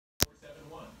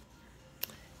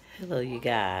Hello, you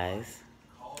guys.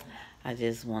 I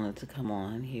just wanted to come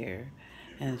on here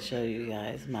and show you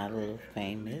guys my little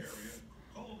famous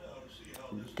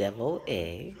devil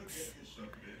eggs.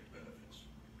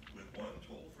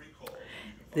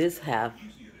 This half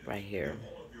right here,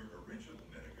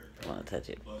 I want to touch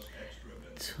it,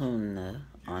 tuna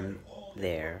on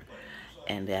there,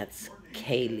 and that's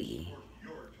kale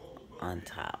on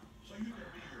top.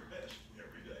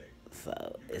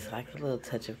 So it's like a little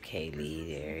touch of kale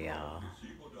there, y'all.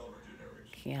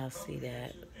 Can y'all see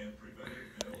that?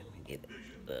 Let me get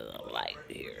the light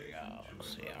here, y'all,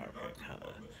 so y'all can kind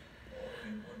of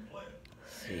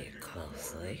see it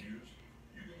closely.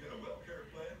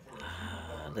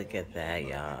 Look at that,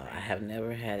 y'all. I have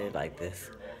never had it like this,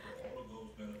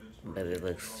 but it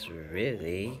looks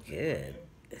really good.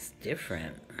 It's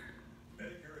different.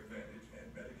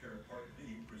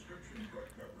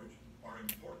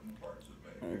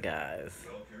 Guys,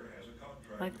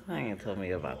 my client told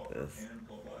me about this.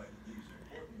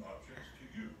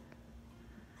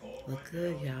 Look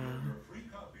good, y'all.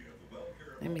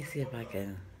 Let me see if I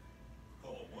can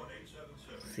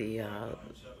see y'all.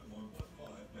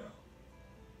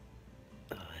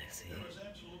 Oh, I see. There is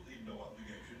absolutely no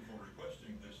obligation for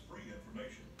requesting this free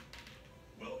information.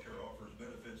 WellCare offers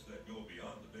benefits that go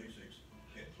beyond the basics,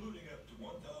 including up to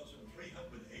 $1,380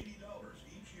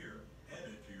 each year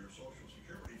added to your Social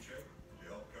Security check to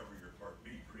help cover your Part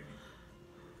B premium.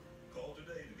 Call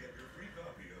today to get your free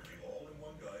copy of the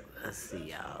all-in-one guide. Let's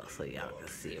see y'all, so y'all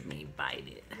can see me bite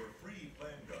it. Your free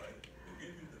plan guide will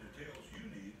give you the details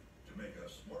you need to make a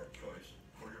smart choice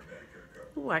for your Medicare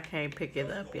coverage. Ooh, I can't pick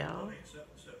it up, y'all.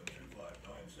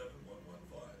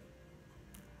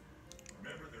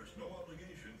 Remember, there's no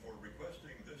obligation for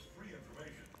requesting this free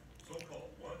information. So call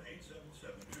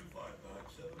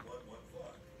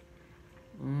 1-877-259-7115.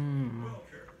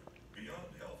 WellCare,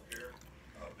 beyond healthcare,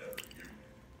 a better you.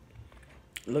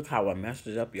 Look how I messed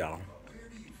it up, y'all.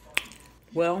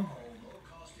 Well,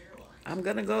 I'm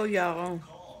gonna go, y'all.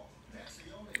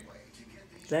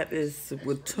 That is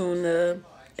with tuna,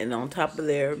 and on top of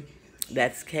there,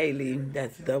 that's kale.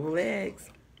 That's double eggs.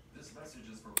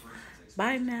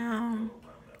 Bye now.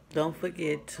 Don't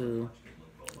forget to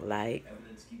like,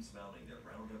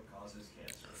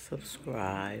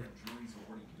 subscribe.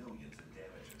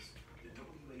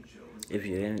 If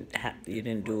you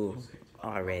didn't do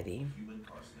already.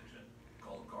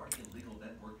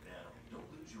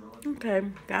 Okay.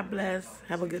 God bless.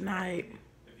 Have a good night.